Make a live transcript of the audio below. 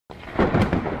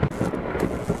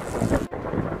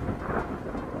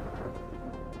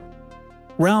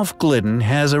Ralph Glidden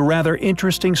has a rather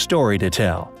interesting story to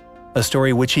tell, a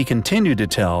story which he continued to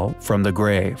tell from the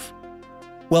grave.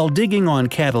 While digging on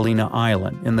Catalina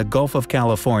Island in the Gulf of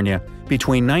California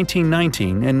between 1919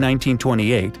 and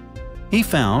 1928, he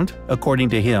found, according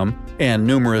to him and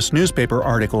numerous newspaper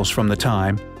articles from the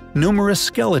time, numerous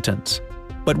skeletons.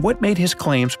 But what made his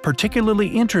claims particularly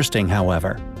interesting,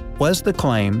 however, was the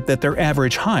claim that their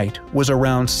average height was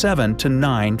around 7 to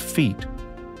 9 feet.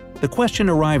 The question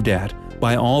arrived at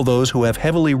by all those who have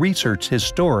heavily researched his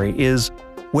story is,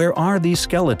 where are these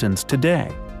skeletons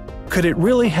today? Could it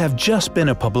really have just been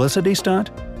a publicity stunt?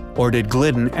 Or did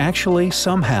Glidden actually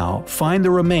somehow find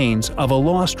the remains of a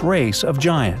lost race of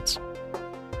giants?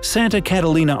 Santa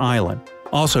Catalina Island,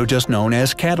 also just known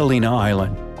as Catalina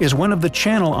Island, is one of the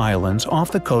Channel Islands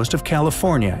off the coast of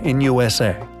California in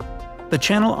USA. The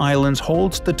Channel Islands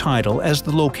holds the title as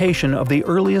the location of the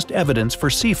earliest evidence for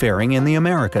seafaring in the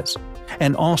Americas,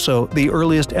 and also the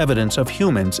earliest evidence of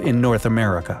humans in North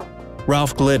America.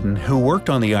 Ralph Glidden, who worked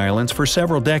on the islands for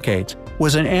several decades,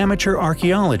 was an amateur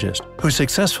archaeologist who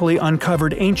successfully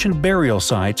uncovered ancient burial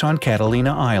sites on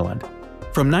Catalina Island.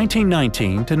 From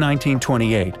 1919 to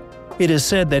 1928, it is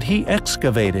said that he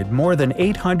excavated more than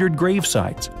 800 grave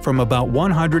sites from about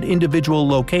 100 individual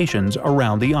locations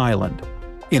around the island.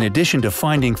 In addition to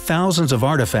finding thousands of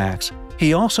artifacts,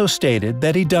 he also stated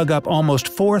that he dug up almost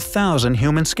 4,000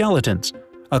 human skeletons,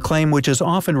 a claim which has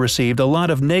often received a lot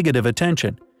of negative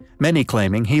attention, many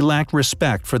claiming he lacked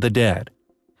respect for the dead.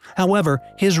 However,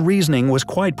 his reasoning was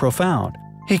quite profound.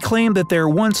 He claimed that there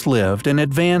once lived an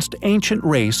advanced ancient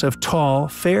race of tall,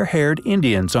 fair-haired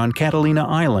Indians on Catalina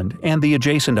Island and the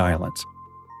adjacent islands.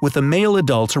 With the male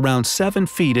adults around 7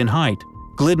 feet in height,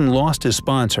 Glidden lost his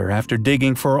sponsor after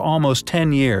digging for almost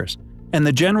 10 years, and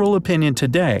the general opinion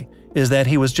today is that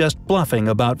he was just bluffing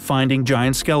about finding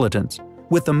giant skeletons,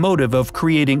 with the motive of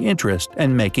creating interest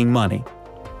and making money.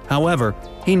 However,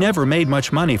 he never made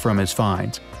much money from his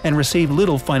finds and received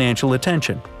little financial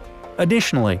attention.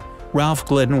 Additionally, Ralph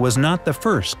Glidden was not the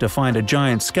first to find a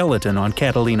giant skeleton on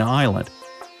Catalina Island.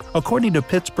 According to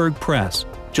Pittsburgh Press,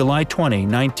 July 20,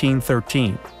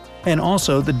 1913, and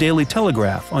also the Daily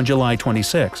Telegraph on July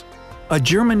 26, a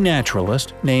German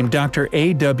naturalist named Dr.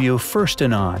 A.W.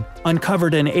 Furstenon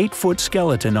uncovered an 8-foot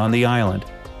skeleton on the island.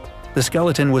 The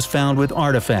skeleton was found with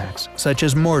artifacts such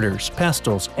as mortars,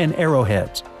 pestles, and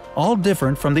arrowheads, all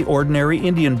different from the ordinary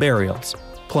Indian burials,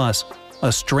 plus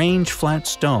a strange flat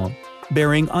stone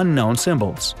bearing unknown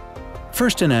symbols.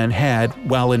 Furstenon had,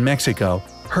 while in Mexico,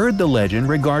 heard the legend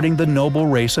regarding the noble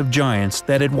race of giants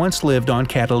that had once lived on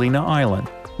Catalina Island,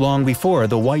 long before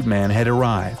the white man had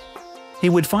arrived. He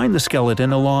would find the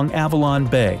skeleton along Avalon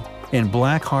Bay, in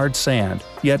black hard sand,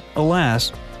 yet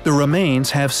alas, the remains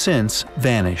have since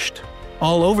vanished.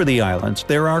 All over the islands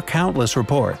there are countless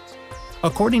reports.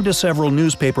 According to several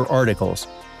newspaper articles,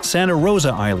 Santa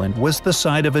Rosa Island was the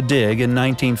site of a dig in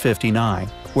 1959,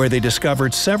 where they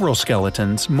discovered several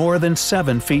skeletons more than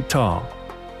 7 feet tall.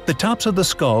 The tops of the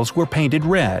skulls were painted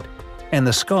red, and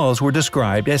the skulls were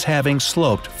described as having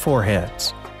sloped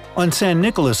foreheads. On San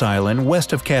Nicolas Island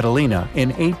west of Catalina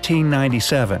in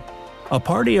 1897, a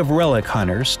party of relic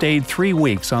hunters stayed 3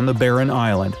 weeks on the barren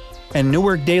island, and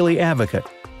Newark Daily Advocate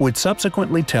would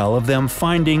subsequently tell of them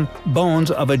finding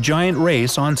bones of a giant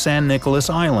race on San Nicolas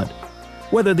Island.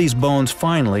 Whether these bones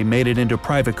finally made it into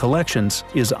private collections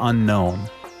is unknown.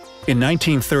 In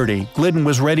 1930, Glidden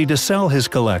was ready to sell his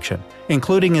collection,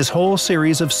 including his whole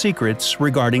series of secrets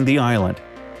regarding the island.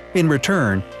 In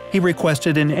return, he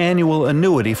requested an annual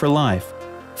annuity for life,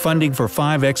 funding for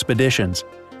 5 expeditions,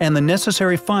 and the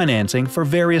necessary financing for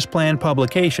various planned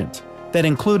publications that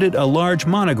included a large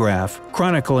monograph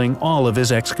chronicling all of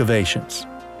his excavations.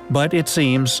 But it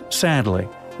seems, sadly,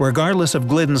 regardless of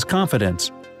Glidden's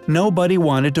confidence, nobody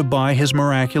wanted to buy his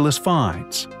miraculous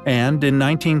finds, and in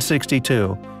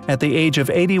 1962, at the age of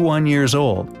 81 years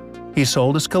old, he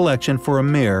sold his collection for a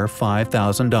mere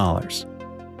 $5,000.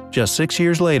 Just 6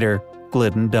 years later,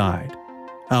 Glidden died.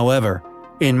 However,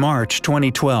 in March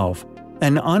 2012,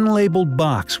 an unlabeled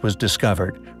box was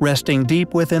discovered resting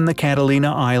deep within the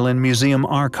Catalina Island Museum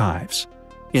archives.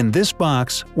 In this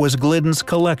box was Glidden's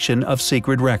collection of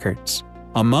secret records,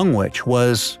 among which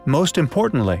was, most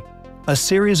importantly, a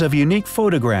series of unique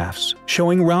photographs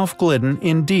showing Ralph Glidden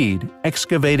indeed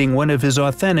excavating one of his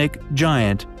authentic,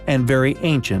 giant, and very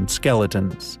ancient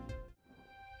skeletons.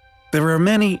 There are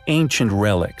many ancient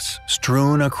relics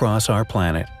strewn across our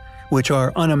planet, which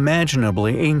are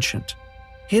unimaginably ancient,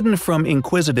 hidden from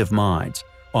inquisitive minds,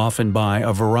 often by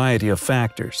a variety of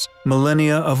factors,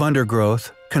 millennia of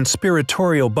undergrowth,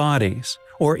 conspiratorial bodies,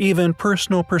 or even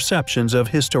personal perceptions of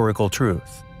historical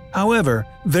truth. However,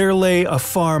 there lay a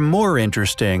far more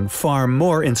interesting, far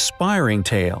more inspiring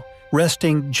tale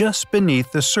resting just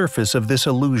beneath the surface of this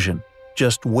illusion,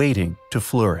 just waiting to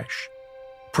flourish.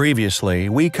 Previously,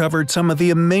 we covered some of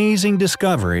the amazing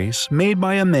discoveries made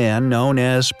by a man known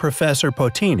as Professor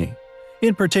Potini.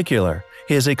 In particular,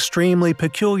 his extremely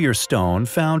peculiar stone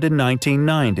found in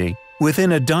 1990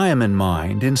 within a diamond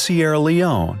mine in Sierra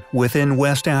Leone within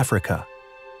West Africa.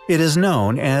 It is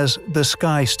known as the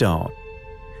Sky Stone.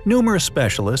 Numerous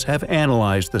specialists have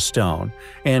analyzed the stone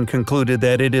and concluded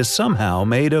that it is somehow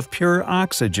made of pure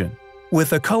oxygen,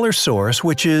 with a color source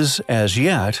which is, as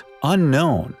yet,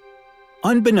 unknown.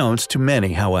 Unbeknownst to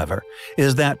many, however,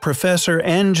 is that Professor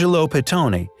Angelo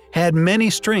Pittoni had many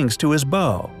strings to his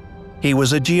bow. He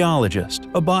was a geologist,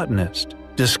 a botanist,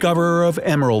 discoverer of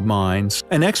emerald mines,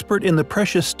 an expert in the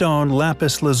precious stone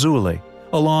lapis lazuli,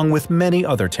 along with many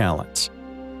other talents.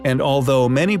 And although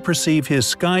many perceive his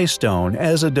Sky Stone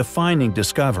as a defining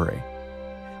discovery,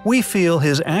 we feel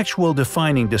his actual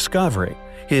defining discovery,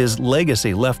 his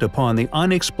legacy left upon the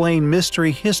unexplained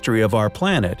mystery history of our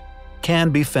planet,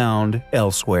 can be found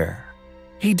elsewhere.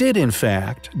 He did, in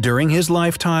fact, during his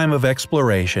lifetime of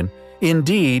exploration,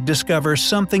 indeed discover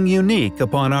something unique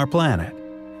upon our planet,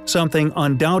 something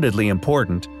undoubtedly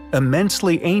important,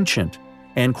 immensely ancient,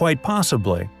 and quite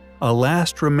possibly a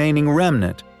last remaining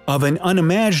remnant of an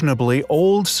unimaginably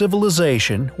old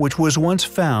civilization which was once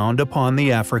found upon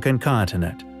the African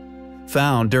continent.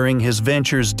 Found during his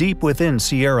ventures deep within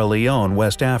Sierra Leone,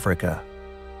 West Africa.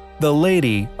 The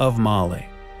Lady of Mali.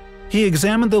 He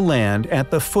examined the land at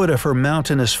the foot of her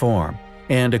mountainous form,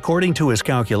 and according to his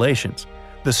calculations,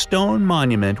 the stone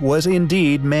monument was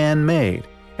indeed man-made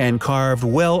and carved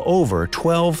well over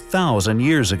 12,000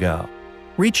 years ago.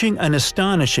 Reaching an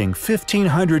astonishing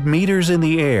 1,500 meters in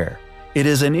the air, it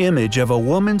is an image of a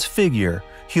woman's figure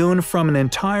hewn from an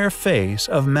entire face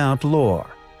of Mount Lore.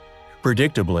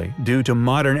 Predictably, due to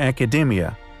modern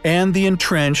academia and the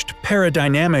entrenched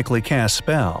paradigmatically cast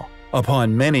spell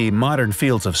upon many modern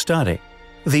fields of study,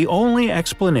 the only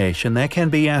explanation that can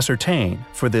be ascertained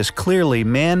for this clearly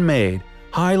man-made,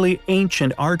 highly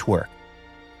ancient artwork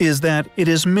is that it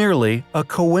is merely a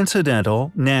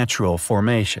coincidental natural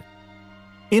formation.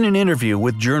 In an interview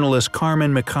with journalist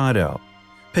Carmen Mikado,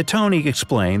 Pittoni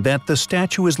explained that the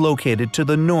statue is located to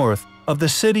the north of the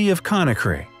city of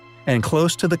Conakry and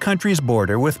close to the country's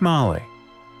border with Mali.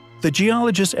 The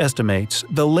geologist estimates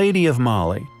the Lady of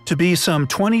Mali to be some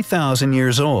 20,000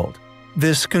 years old.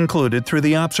 This concluded through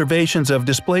the observations of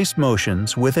displaced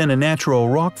motions within a natural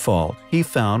rock fault he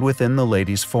found within the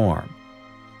lady's form.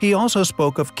 He also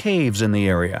spoke of caves in the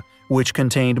area, which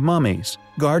contained mummies,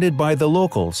 guarded by the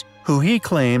locals, who he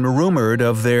claimed rumored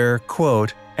of their,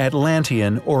 quote,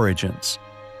 Atlantean origins.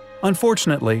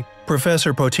 Unfortunately,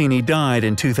 Professor Potini died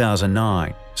in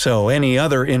 2009, so any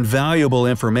other invaluable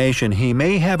information he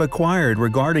may have acquired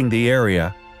regarding the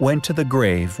area went to the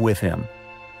grave with him.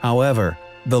 However,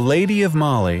 the Lady of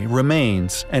Mali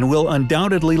remains and will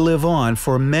undoubtedly live on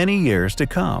for many years to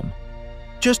come.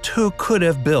 Just who could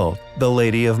have built the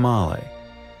Lady of Mali?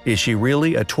 Is she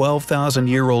really a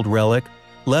 12,000-year-old relic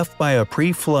left by a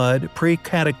pre-flood,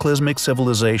 pre-cataclysmic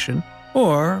civilization,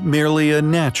 or merely a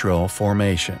natural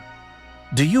formation?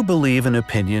 Do you believe an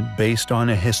opinion based on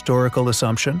a historical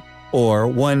assumption, or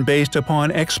one based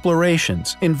upon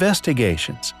explorations,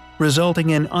 investigations, resulting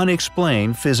in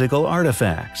unexplained physical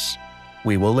artifacts?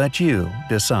 We will let you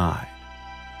decide.